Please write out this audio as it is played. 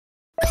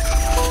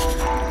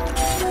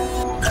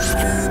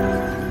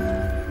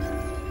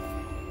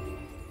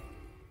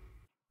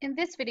In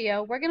this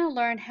video, we're going to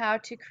learn how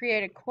to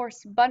create a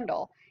course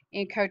bundle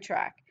in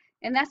CoachRack.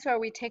 And that's where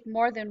we take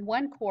more than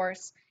one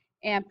course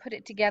and put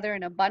it together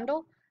in a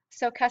bundle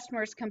so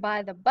customers can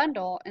buy the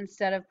bundle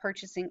instead of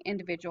purchasing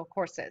individual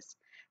courses.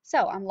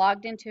 So I'm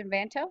logged into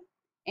Invanto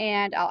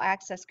and I'll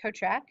access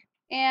CoachRack.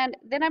 And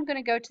then I'm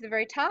going to go to the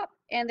very top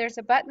and there's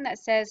a button that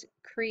says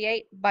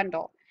Create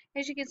Bundle.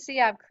 As you can see,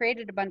 I've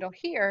created a bundle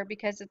here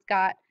because it's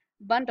got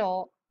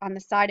bundle on the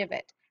side of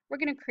it. We're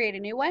going to create a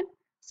new one.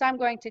 So I'm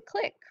going to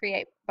click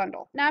Create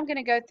Bundle. Now I'm going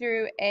to go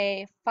through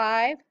a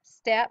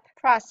 5-step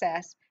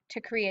process to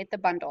create the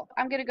bundle.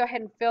 I'm going to go ahead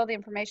and fill the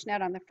information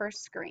out on the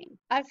first screen.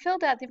 I've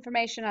filled out the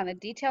information on the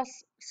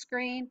details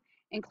screen,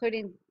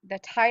 including the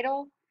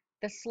title,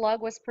 the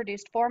slug was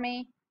produced for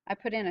me, I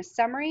put in a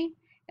summary,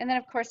 and then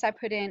of course I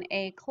put in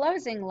a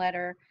closing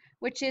letter,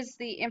 which is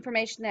the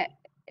information that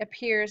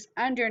appears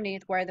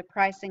underneath where the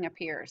pricing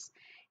appears.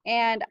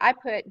 And I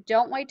put,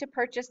 don't wait to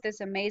purchase this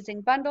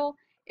amazing bundle.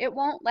 It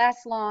won't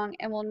last long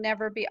and will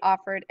never be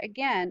offered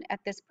again at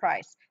this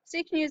price. So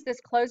you can use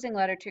this closing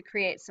letter to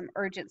create some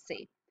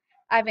urgency.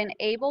 I've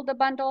enabled the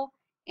bundle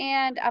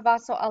and I've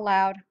also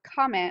allowed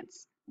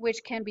comments,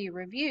 which can be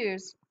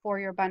reviews for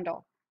your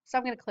bundle. So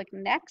I'm going to click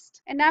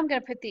next, and now I'm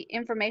going to put the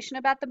information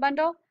about the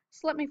bundle.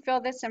 So let me fill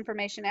this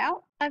information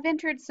out. I've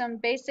entered some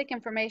basic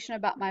information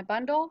about my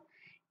bundle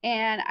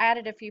and I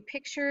added a few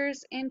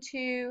pictures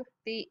into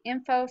the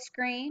info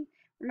screen.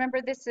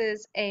 Remember, this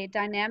is a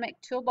dynamic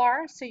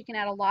toolbar, so you can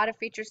add a lot of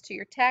features to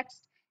your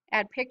text,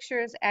 add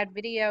pictures, add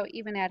video,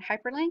 even add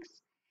hyperlinks.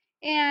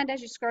 And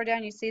as you scroll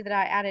down, you see that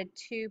I added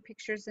 2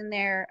 pictures in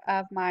there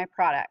of my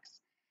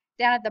products.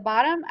 Down at the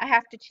bottom, I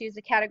have to choose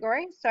a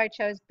category, so I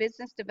chose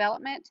business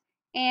development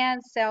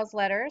and sales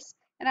letters.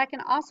 And I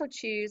can also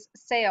choose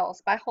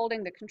sales by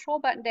holding the control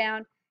button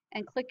down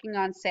and clicking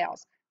on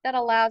sales. That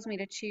allows me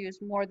to choose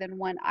more than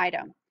one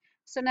item.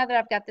 So now that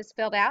I've got this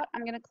filled out,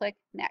 I'm going to click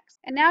next.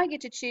 And now I get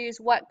to choose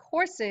what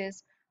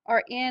courses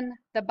are in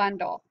the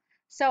bundle.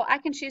 So I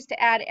can choose to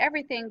add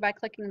everything by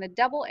clicking the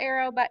double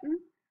arrow button,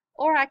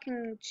 or I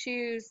can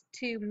choose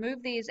to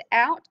move these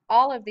out,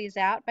 all of these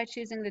out, by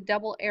choosing the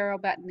double arrow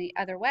button the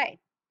other way.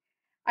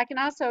 I can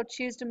also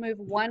choose to move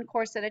one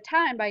course at a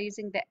time by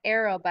using the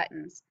arrow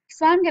buttons.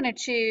 So I'm going to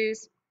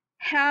choose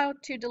how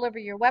to deliver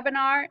your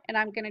webinar, and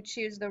I'm going to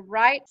choose the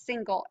right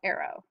single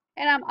arrow.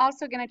 And I'm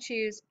also going to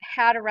choose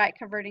how to write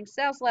converting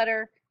sales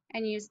letter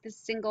and use the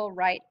single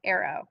right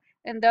arrow.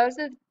 And those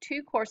are the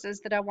 2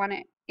 courses that I want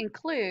to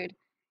include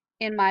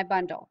in my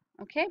bundle.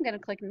 Okay, I'm going to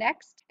click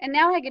next. And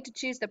now I get to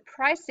choose the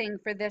pricing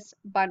for this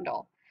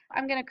bundle.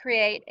 I'm going to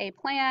create a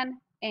plan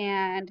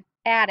and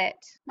add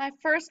it. My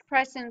first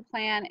pricing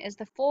plan is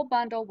the full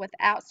bundle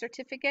without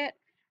certificate.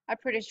 I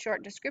put a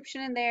short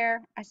description in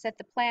there. I set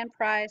the plan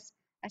price.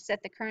 I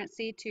set the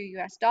currency to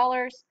US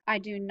dollars. I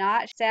do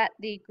not set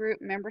the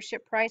group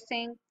membership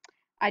pricing.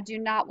 I do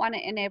not want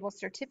to enable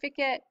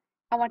certificate.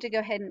 I want to go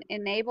ahead and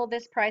enable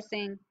this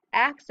pricing.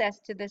 Access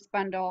to this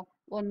bundle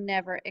will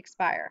never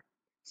expire.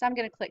 So I'm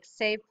going to click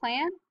Save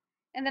Plan,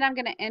 and then I'm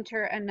going to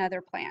enter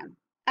another plan.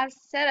 I've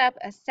set up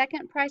a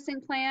second pricing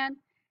plan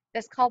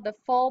that's called the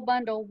full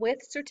bundle with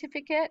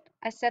certificate.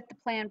 I set the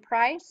plan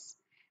price.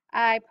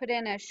 I put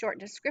in a short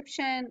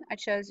description. I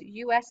chose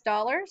US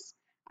dollars.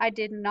 I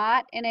did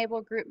not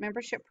enable group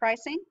membership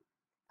pricing.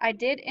 I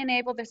did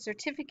enable the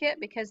certificate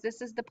because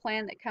this is the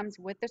plan that comes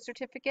with the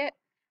certificate.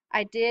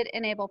 I did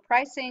enable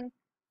pricing,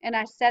 and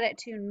I set it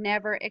to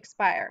never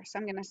expire. So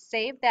I'm going to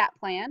save that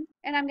plan,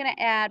 and I'm going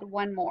to add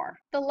one more.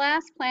 The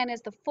last plan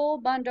is the full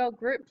bundle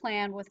group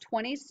plan with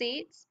 20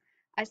 seats.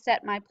 I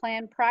set my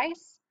plan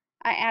price.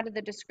 I added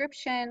the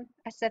description.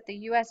 I set the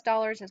US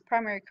dollars as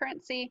primary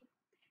currency.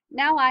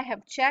 Now I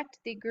have checked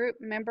the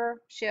group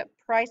membership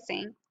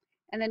pricing,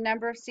 and the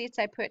number of seats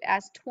I put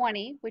as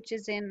 20, which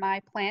is in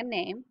my plan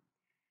name.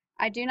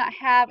 I do not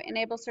have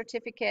enable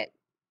certificate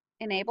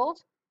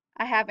enabled.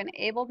 I have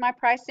enabled my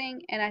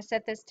pricing, and I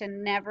set this to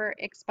never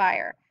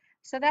expire.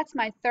 So that's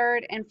my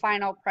third and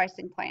final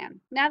pricing plan.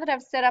 Now that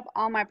I've set up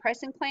all my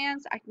pricing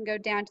plans, I can go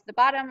down to the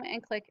bottom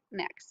and click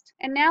next.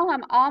 And now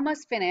I'm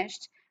almost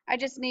finished. I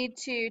just need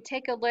to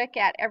take a look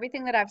at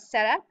everything that I've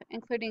set up,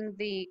 including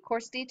the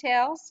course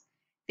details,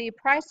 the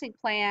pricing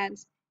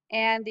plans,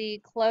 and the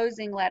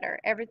closing letter.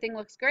 Everything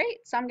looks great,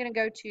 so I'm going to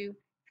go to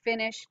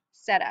Finish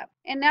Setup.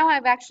 And now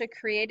I've actually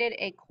created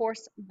a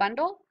course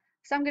bundle.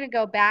 So I'm going to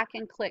go back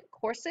and click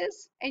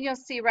Courses, and you'll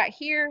see right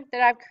here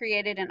that I've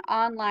created an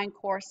online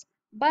course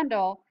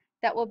bundle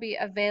that will be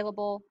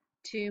available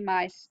to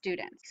my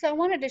students. So I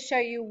wanted to show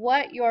you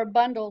what your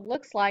bundle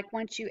looks like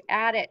once you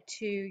add it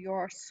to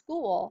your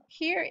school.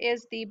 Here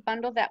is the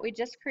bundle that we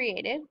just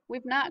created.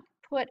 We've not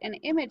put an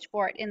image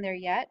for it in there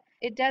yet.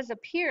 It does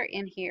appear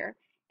in here,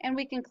 and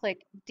we can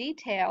click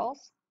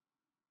Details,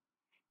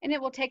 and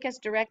it will take us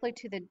directly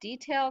to the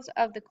details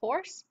of the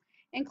course,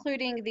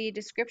 including the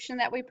description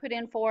that we put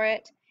in for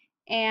it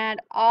and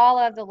all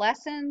of the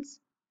lessons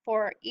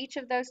for each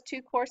of those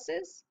 2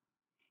 courses.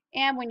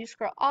 And when you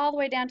scroll all the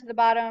way down to the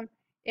bottom,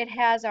 it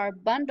has our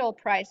bundle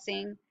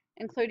pricing,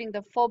 including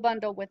the full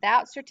bundle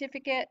without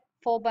certificate,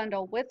 full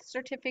bundle with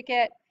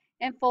certificate,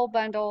 and full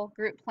bundle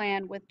group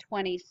plan with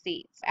 20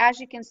 seats. As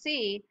you can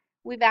see,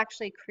 we've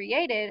actually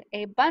created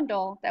a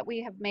bundle that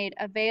we have made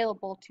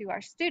available to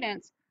our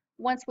students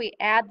once we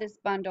add this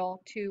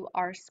bundle to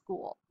our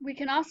school. We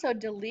can also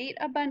delete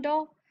a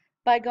bundle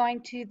by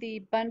going to the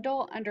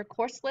bundle under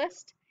course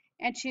list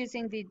and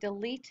choosing the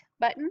delete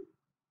button.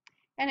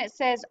 And it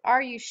says,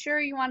 are you sure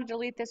you want to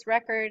delete this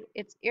record?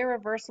 It's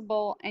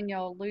irreversible and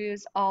you'll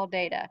lose all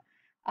data.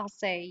 I'll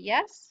say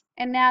yes.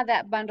 And now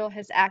that bundle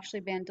has actually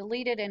been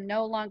deleted and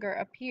no longer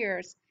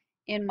appears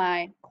in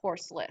my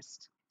course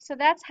list. So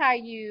that's how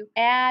you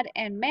add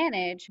and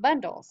manage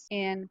bundles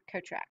in CoachRack.